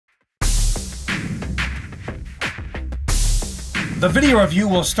The video review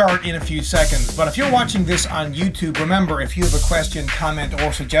will start in a few seconds, but if you're watching this on YouTube, remember, if you have a question, comment,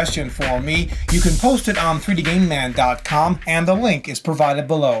 or suggestion for me, you can post it on 3dgameman.com, and the link is provided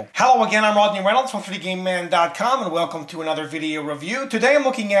below. Hello again, I'm Rodney Reynolds from 3dgameman.com, and welcome to another video review. Today I'm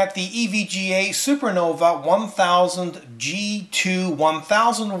looking at the EVGA SuperNOVA 1000 G2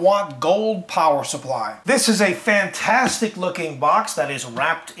 1000 watt gold power supply. This is a fantastic looking box that is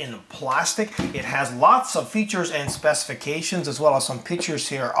wrapped in plastic. It has lots of features and specifications, as well as some pictures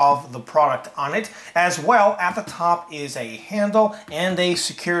here of the product on it. As well, at the top is a handle and a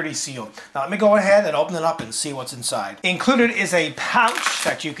security seal. Now let me go ahead and open it up and see what's inside. Included is a pouch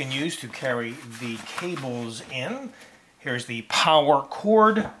that you can use to carry the cables in. Here's the power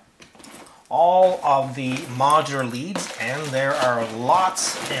cord, all of the modular leads, and there are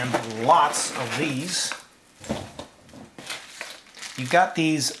lots and lots of these. You've got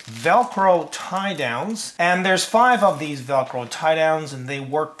these Velcro tie-downs, and there's 5 of these Velcro tie-downs, and they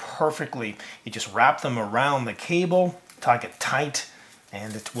work perfectly. You just wrap them around the cable, tie it tight,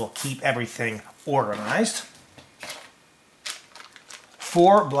 and it will keep everything organized.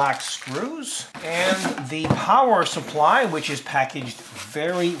 4 black screws, and the power supply, which is packaged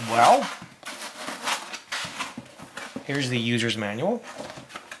very well. Here's the user's manual,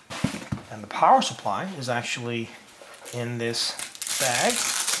 and the power supply is actually in this bag,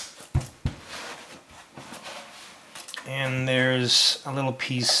 and there's a little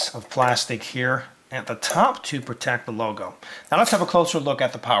piece of plastic here at the top to protect the logo. Now let's have a closer look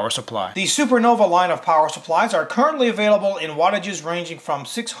at the power supply. The SuperNOVA line of power supplies are currently available in wattages ranging from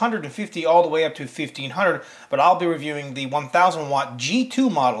 650 all the way up to 1500, but I'll be reviewing the 1000 watt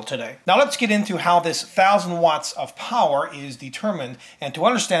G2 model today. Now let's get into how this 1000 watts of power is determined, and to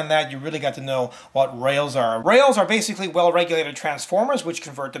understand that you really got to know what rails are. Rails are basically well-regulated transformers which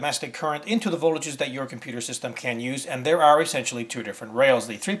convert domestic current into the voltages that your computer system can use, and there are essentially 2 different rails,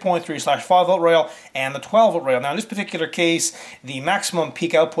 the 3.3/5 volt rail and the 12 volt rail. Now in this particular case, the maximum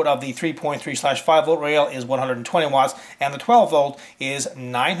peak output of the 3.3/5 volt rail is 120 watts, and the 12 volt is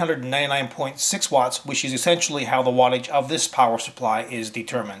 999.6 watts, which is essentially how the wattage of this power supply is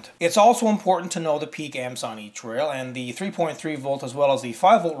determined. It's also important to know the peak amps on each rail, and the 3.3 volt as well as the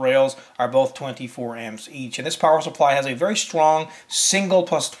 5 volt rails are both 24 amps each, and this power supply has a very strong single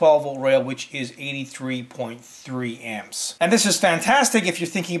plus 12 volt rail, which is 83.3 amps. And this is fantastic if you're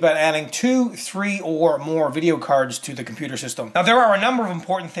thinking about adding 2, 3, or more video cards to the computer system. Now there are a number of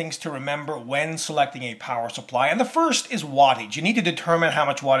important things to remember when selecting a power supply, and the first is wattage. You need to determine how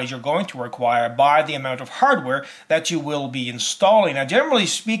much wattage you're going to require by the amount of hardware that you will be installing. Now generally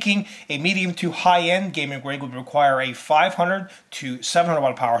speaking, a medium to high-end gaming rig would require a 500 to 700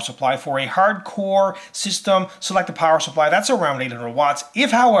 watt power supply. For a hardcore system, select a power supply that's around 800 watts.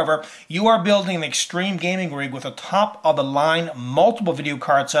 If, however, you are building an extreme gaming rig with a top-of-the-line multiple video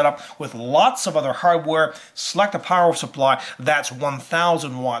card setup with lots of other hardware, select a power supply that's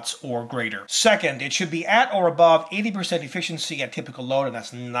 1000 watts or greater. Second, it should be at or above 80% efficiency at typical load, and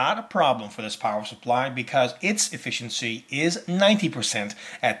that's not a problem for this power supply because its efficiency is 90%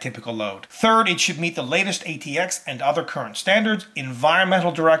 at typical load. Third, it should meet the latest ATX and other current standards,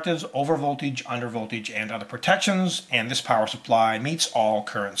 environmental directives, over voltage, under voltage, and other protections, and this power supply meets all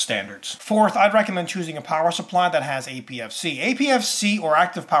current standards. Fourth, I'd recommend choosing a power supply that has APFC. APFC, or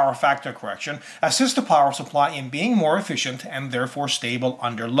active power factor correction, assists the power supply in being more efficient and therefore stable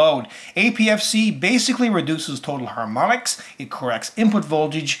under load. APFC basically reduces total harmonics, it corrects input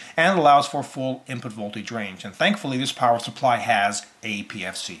voltage, and allows for full input voltage range. And thankfully, this power supply has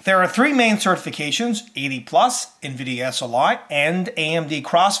APFC. There are 3 main certifications: 80+, NVIDIA SLI, and AMD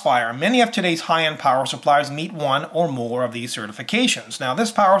Crossfire. Many of today's high-end power supplies meet one or more of these certifications. Now,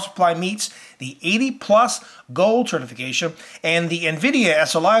 this power supply meets the 80+ Gold certification, and the NVIDIA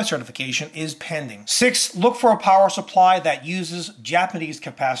SLI certification is pending. 6, look for a power supply that uses Japanese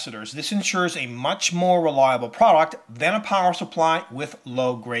capacitors. This ensures a much more reliable product than a power supply with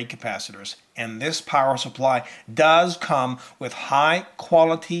low-grade capacitors. And this power supply does come with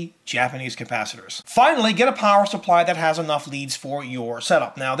high-quality Japanese capacitors. Finally, get a power supply that has enough leads for your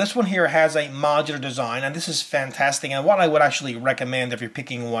setup. Now, this one here has a modular design, and this is fantastic, and what I would actually recommend if you're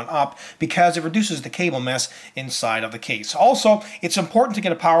picking one up, because it reduces the cable mess inside of the case. Also, it's important to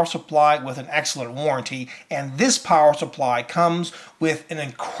get a power supply with an excellent warranty, and this power supply comes with an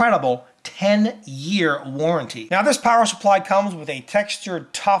incredible 10-year warranty. Now this power supply comes with a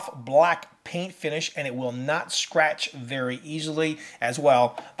textured, tough black paint finish, and it will not scratch very easily. As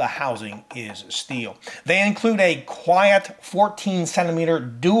well, the housing is steel. They include a quiet 14-centimeter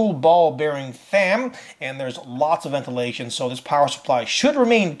dual ball bearing fan, and there's lots of ventilation, so this power supply should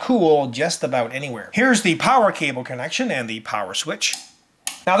remain cool just about anywhere. Here's the power cable connection and the power switch.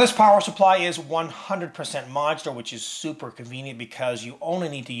 Now this power supply is 100% modular, which is super convenient because you only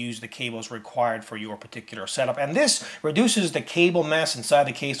need to use the cables required for your particular setup. And this reduces the cable mess inside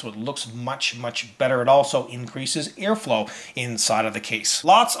the case, so it looks much better. It also increases airflow inside of the case.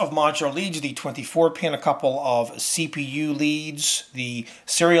 Lots of modular leads, the 24-pin, a couple of CPU leads, the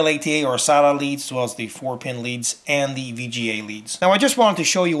serial ATA or SATA leads, as well as the 4-pin leads, and the VGA leads. Now I just wanted to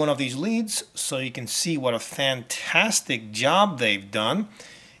show you one of these leads so you can see what a fantastic job they've done.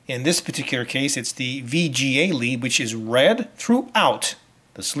 In this particular case, it's the VGA lead, which is red throughout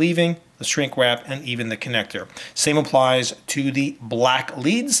the sleeving, the shrink wrap, and even the connector. Same applies to the black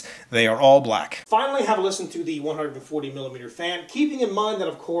leads. They are all black. Finally, have a listen to the 140mm fan, keeping in mind that,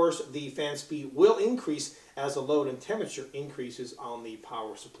 of course, the fan speed will increase as the load and temperature increases on the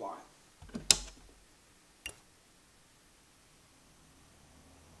power supply.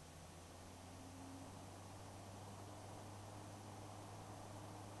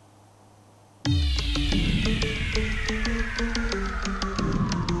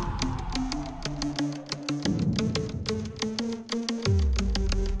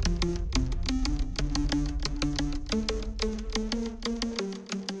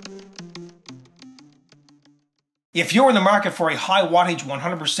 If you're in the market for a high wattage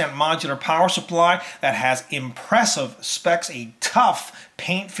 100% modular power supply that has impressive specs, a tough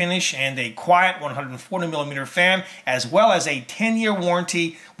paint finish, and a quiet 140mm fan, as well as a 10-year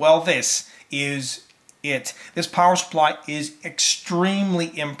warranty, well, this is it. This power supply is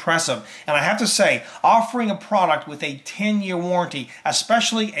extremely impressive. And I have to say, offering a product with a 10-year warranty,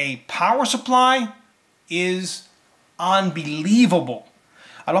 especially a power supply, is unbelievable.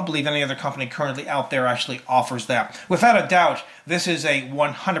 I don't believe any other company currently out there actually offers that. Without a doubt, this is a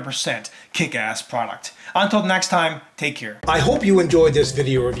 100% kick-ass product. Until next time, take care. I hope you enjoyed this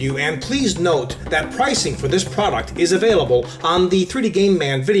video review, and please note that pricing for this product is available on the 3D Game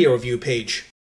Man video review page.